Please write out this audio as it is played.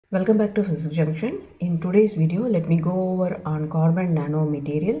Welcome back to Physics Junction. In today's video, let me go over on carbon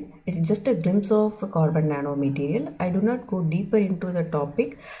nanomaterial. It's just a glimpse of carbon nanomaterial. I do not go deeper into the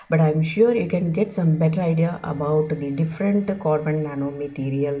topic, but I'm sure you can get some better idea about the different carbon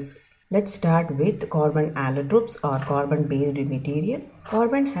nanomaterials. Let's start with carbon allotropes or carbon-based material.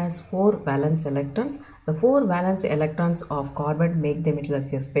 Carbon has 4 valence electrons. The 4 valence electrons of carbon make the material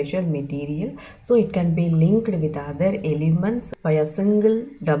as a special material, so it can be linked with other elements by a single,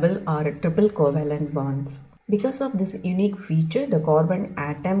 double or triple covalent bonds. Because of this unique feature, the carbon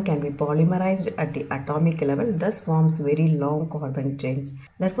atom can be polymerized at the atomic level, thus forms very long carbon chains.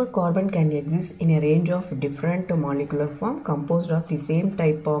 Therefore, carbon can exist in a range of different molecular form composed of the same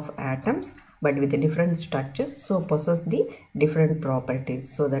type of atoms but with different structures, so possess the different properties.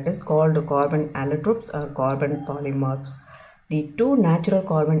 So that is called carbon allotropes or carbon polymorphs. The two natural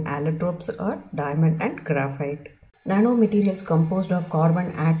carbon allotropes are diamond and graphite. Nanomaterials composed of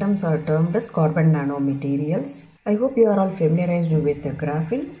carbon atoms are termed as carbon nanomaterials. I hope you are all familiarized with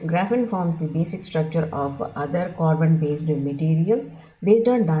graphene. Graphene forms the basic structure of other carbon-based materials. Based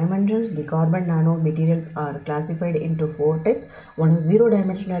on dimensions, the carbon nanomaterials are classified into 4 types. One is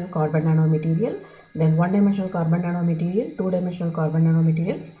 0-dimensional carbon nanomaterial, then 1-dimensional carbon nanomaterial, 2-dimensional carbon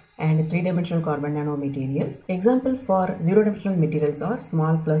nanomaterials, and 3-dimensional carbon nanomaterials. Example for 0-dimensional materials are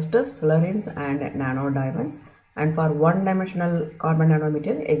small clusters, fullerenes, and nanodiamonds. And for 1-dimensional carbon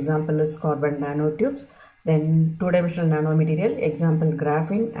nanomaterial, example is carbon nanotubes. Then 2-dimensional nanomaterial, example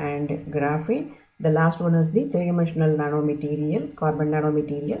graphene and graphene. The last one is the 3-dimensional nanomaterial, carbon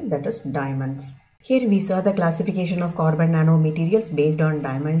nanomaterial, that is diamonds. Here we saw the classification of carbon nanomaterials based on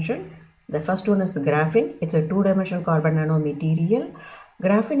dimension. The first one is graphene. It's a 2-dimensional carbon nanomaterial.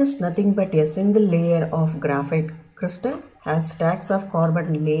 Graphene is nothing but a single layer of graphite crystal, has stacks of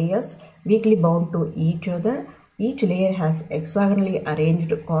carbon layers weakly bound to each other. Each layer has hexagonally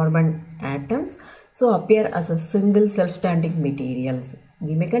arranged carbon atoms, so appear as a single self-standing materials.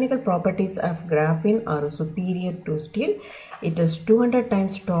 The mechanical properties of graphene are superior to steel. It is 200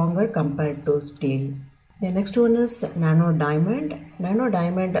 times stronger compared to steel. The next one is nanodiamond.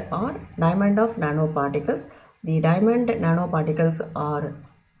 Nanodiamond or diamond of nanoparticles. The diamond nanoparticles are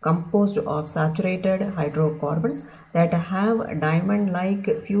composed of saturated hydrocarbons that have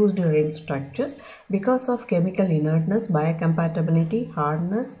diamond-like fused ring structures. Because of chemical inertness, biocompatibility,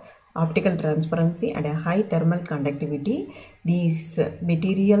 hardness, optical transparency, and a high thermal conductivity, these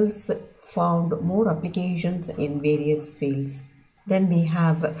materials found more applications in various fields. Then we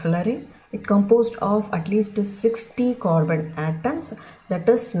have fullerene. It composed of at least 60 carbon atoms, that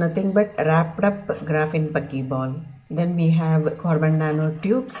is nothing but wrapped up graphene buckyball. Then we have carbon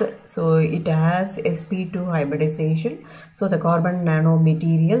nanotubes. So it has sp2 hybridization. So the carbon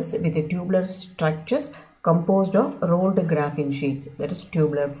nanomaterials with the tubular structures composed of rolled graphene sheets, that is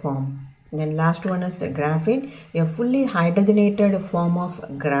tubular form. Then last one is graphene, a fully hydrogenated form of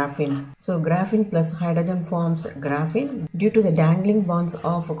graphene. So graphene plus hydrogen forms graphene. Due to the dangling bonds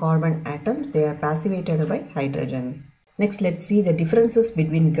of carbon atoms, they are passivated by hydrogen. Next, let's see the differences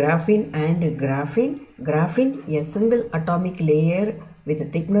between graphene and graphene. Graphene, a single atomic layer with a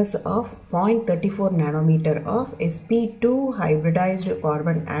thickness of 0.34 nanometer of sp2 hybridized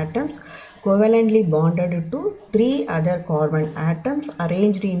carbon atoms covalently bonded to 3 other carbon atoms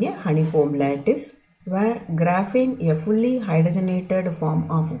arranged in a honeycomb lattice. Where graphene, a fully hydrogenated form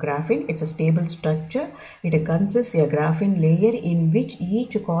of graphene, it's a stable structure. It consists of a graphene layer in which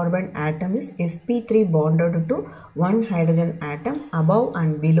each carbon atom is sp3 bonded to one hydrogen atom above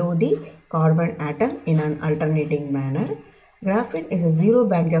and below the carbon atom in an alternating manner. Graphene is a zero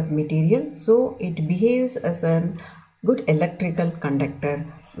band gap material, so it behaves as a good electrical conductor.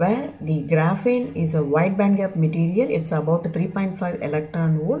 Where the graphene is a wide band gap material, it's about 3.5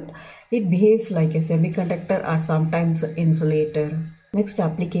 electron volt. It behaves like a semiconductor or sometimes insulator. Next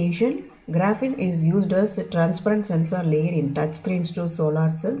application, graphene is used as a transparent sensor layer in touchscreens to solar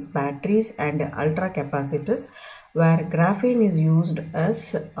cells, batteries and ultra capacitors. Where graphene is used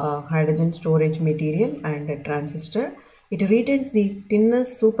as a hydrogen storage material and a transistor. It retains the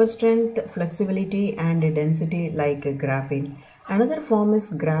thinness, super strength, flexibility and density like graphene. Another form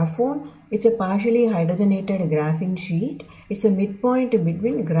is graphone. It's a partially hydrogenated graphene sheet. It's a midpoint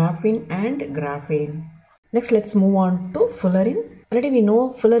between graphene and graphane. Next, let's move on to fullerene. Already we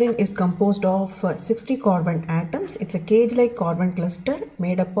know fullerene is composed of 60 carbon atoms. It's a cage-like carbon cluster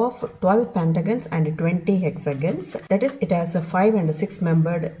made up of 12 pentagons and 20 hexagons. That is, it has a 5 and 6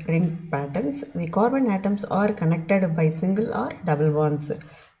 membered ring patterns. The carbon atoms are connected by single or double bonds.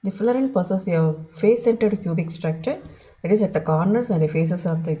 The fullerene possesses a face-centered cubic structure. That is, at the corners and the faces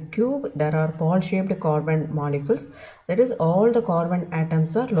of the cube, there are ball-shaped carbon molecules. That is, all the carbon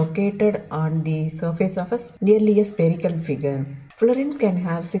atoms are located on the surface of nearly a spherical figure. Fluorines can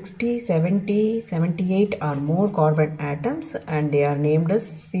have 60, 70, 78 or more carbon atoms, and they are named as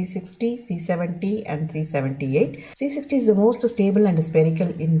C60, C70 and C78. C60 is the most stable and spherical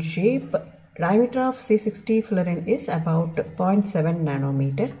in shape. Diameter of C60 fluorine is about 0.7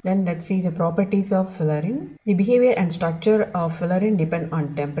 nanometer. Then let's see the properties of fluorine. The behavior and structure of fluorine depend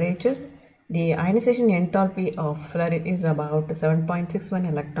on temperatures. The ionization enthalpy of fluorine is about 7.61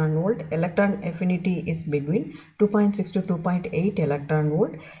 electron volt. Electron affinity is between 2.6 to 2.8 electron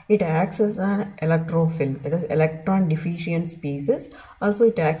volt. It acts as an electrophile, that is electron deficient species. Also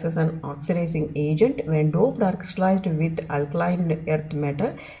it acts as an oxidizing agent. When doped or crystallized with alkaline earth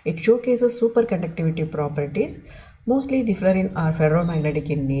metal, it showcases superconductivity properties. Mostly the fluorine are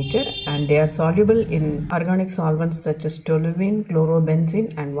ferromagnetic in nature, and they are soluble in organic solvents such as toluene,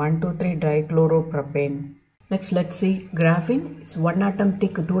 chlorobenzene and 1,2,3-dichloropropane. Next, let's see graphene. It's one atom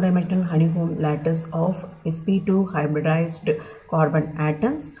thick two-dimensional honeycomb lattice of sp2 hybridized carbon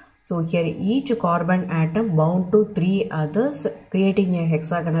atoms. So here each carbon atom bound to 3 others, creating a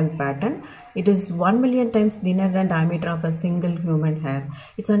hexagonal pattern. It is 1 million times thinner than diameter of a single human hair.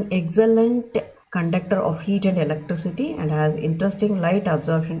 It's an excellent conductor of heat and electricity and has interesting light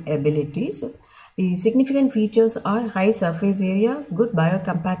absorption abilities. The significant features are high surface area, good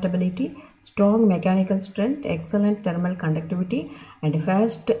biocompatibility, strong mechanical strength, excellent thermal conductivity and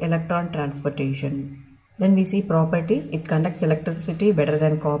fast electron transportation. Then we see properties. It conducts electricity better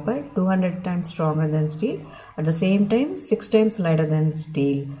than copper, 200 times stronger than steel, at the same time 6 times lighter than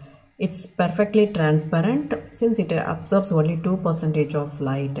steel. It's perfectly transparent since it absorbs only 2% of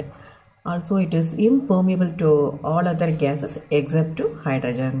light. Also, it is impermeable to all other gases except to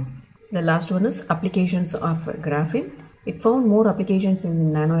hydrogen. The last one is applications of graphene. It found more applications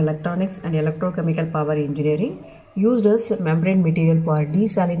in nanoelectronics and electrochemical power engineering, used as membrane material for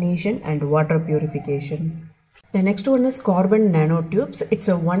desalination and water purification. The next one is carbon nanotubes. It's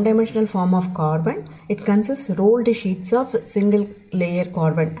a one-dimensional form of carbon. It consists rolled sheets of single-layer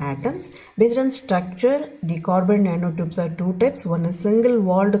carbon atoms. Based on structure, the carbon nanotubes are two types. One is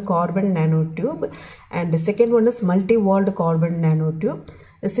single-walled carbon nanotube, and the second one is multi-walled carbon nanotube.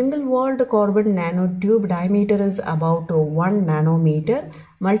 The single-walled carbon nanotube diameter is about 1 nanometer.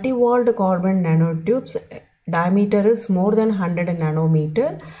 Multi-walled carbon nanotubes diameter is more than 100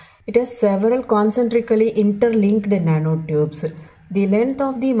 nanometer. It has several concentrically interlinked nanotubes. The length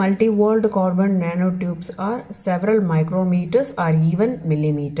of the multi-walled carbon nanotubes are several micrometers or even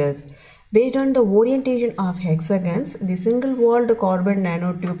millimeters. Based on the orientation of hexagons, the single-walled carbon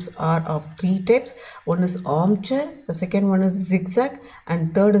nanotubes are of 3 types. One is armchair, the second one is zigzag,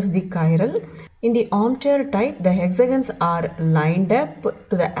 and third is the chiral. In the armchair type, the hexagons are lined up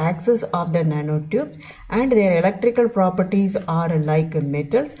to the axis of the nanotube, and their electrical properties are like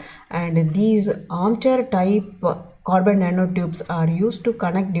metals, and these armchair type carbon nanotubes are used to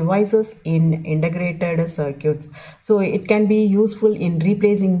connect devices in integrated circuits. So it can be useful in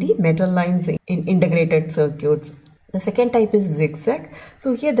replacing the metal lines in integrated circuits. The second type is zigzag.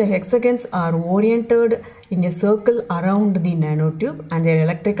 So here the hexagons are oriented in a circle around the nanotube, and their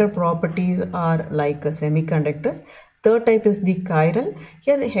electrical properties are like semiconductors. Third type is the chiral.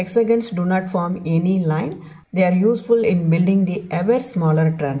 Here the hexagons do not form any line. They are useful in building the ever smaller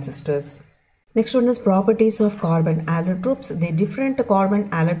transistors. Next one is properties of carbon allotropes. The different carbon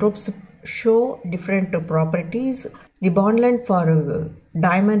allotropes show different properties. The bond length for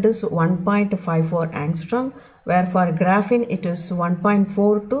diamond is 1.54 angstrom, where for graphene it is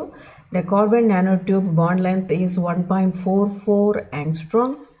 1.42. The carbon nanotube bond length is 1.44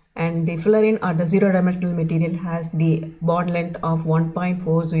 angstrom, and the fluorine or the zero-dimensional material has the bond length of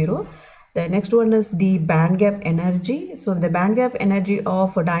 1.40. The next one is the band gap energy. So the band gap energy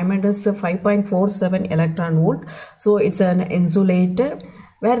of a diamond is 5.47 electron volt. So it's an insulator,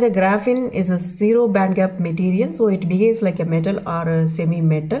 where the graphene is a zero band gap material. So it behaves like a metal or a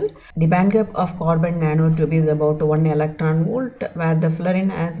semi-metal. The band gap of carbon nanotube is about 1 electron volt, where the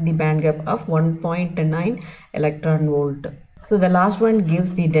fluorine has the band gap of 1.9 electron volt. So the last one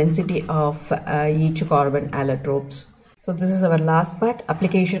gives the density of each carbon allotropes. So this is our last part,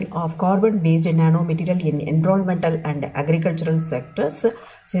 application of carbon-based nanomaterial in environmental and agricultural sectors.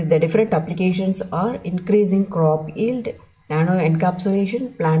 Since the different applications are increasing crop yield, nano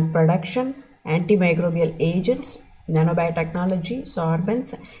encapsulation, plant production, antimicrobial agents, nanobiotechnology,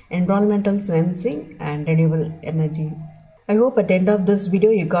 sorbents, environmental sensing, and renewable energy. I hope at the end of this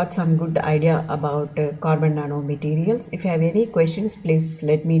video you got some good idea about carbon nanomaterials. If you have any questions, please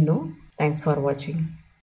let me know. Thanks for watching.